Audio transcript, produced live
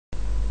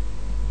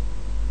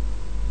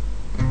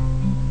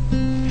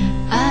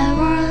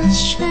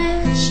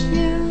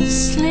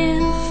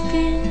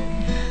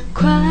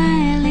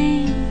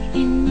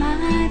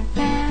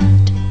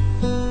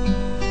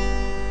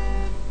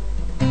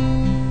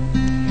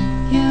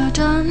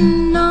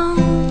don't know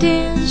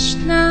this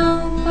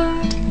now,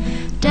 but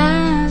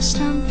there's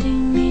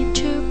something need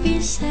to be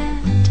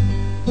said.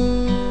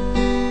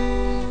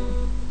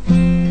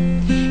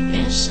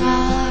 It's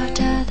all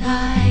that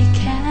I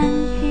can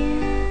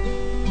hear.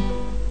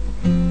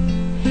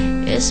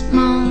 It's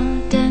more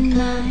than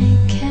I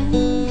can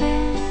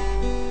bear.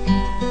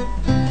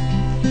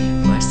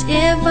 What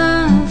if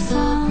I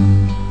fall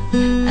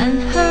and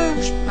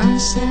hurt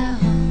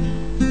myself?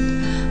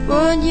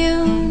 Would you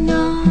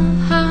know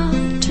how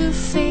to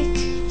fix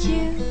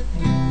you?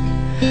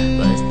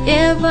 What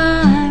if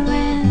I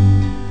win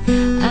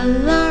and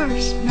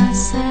lost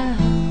myself?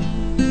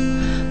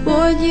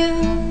 Would you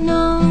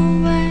know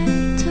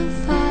where to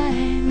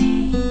find me?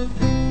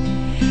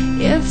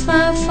 If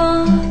I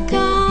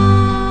forgot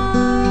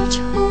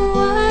who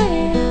I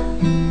am,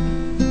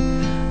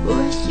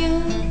 would you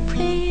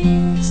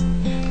please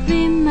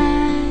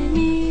remind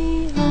me?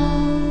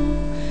 Oh,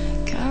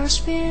 'cause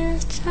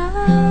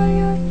without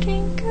you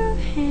think I'm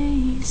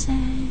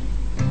hazy.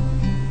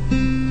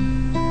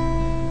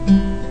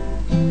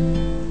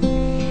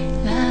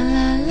 La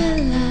la la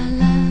la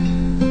la.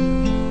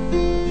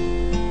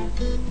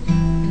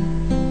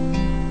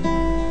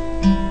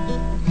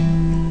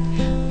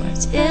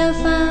 What if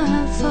I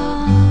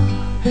fall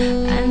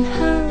and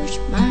hurt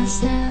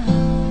myself?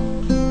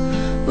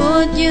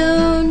 Would you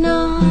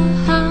know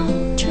how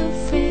to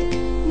fix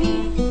me?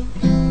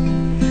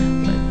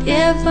 What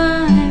if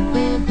I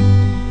win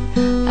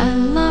and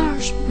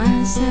lost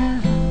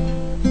myself?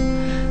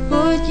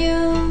 Would you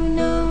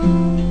know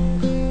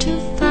to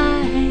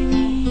find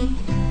me?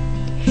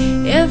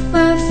 If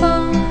I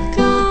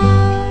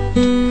forgot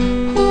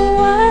who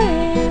I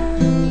am,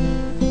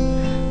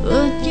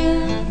 would you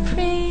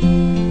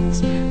please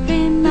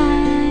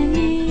remind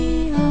me?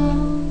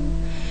 Oh,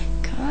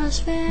 'cause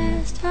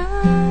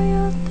without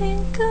you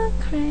think I'm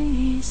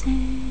crazy.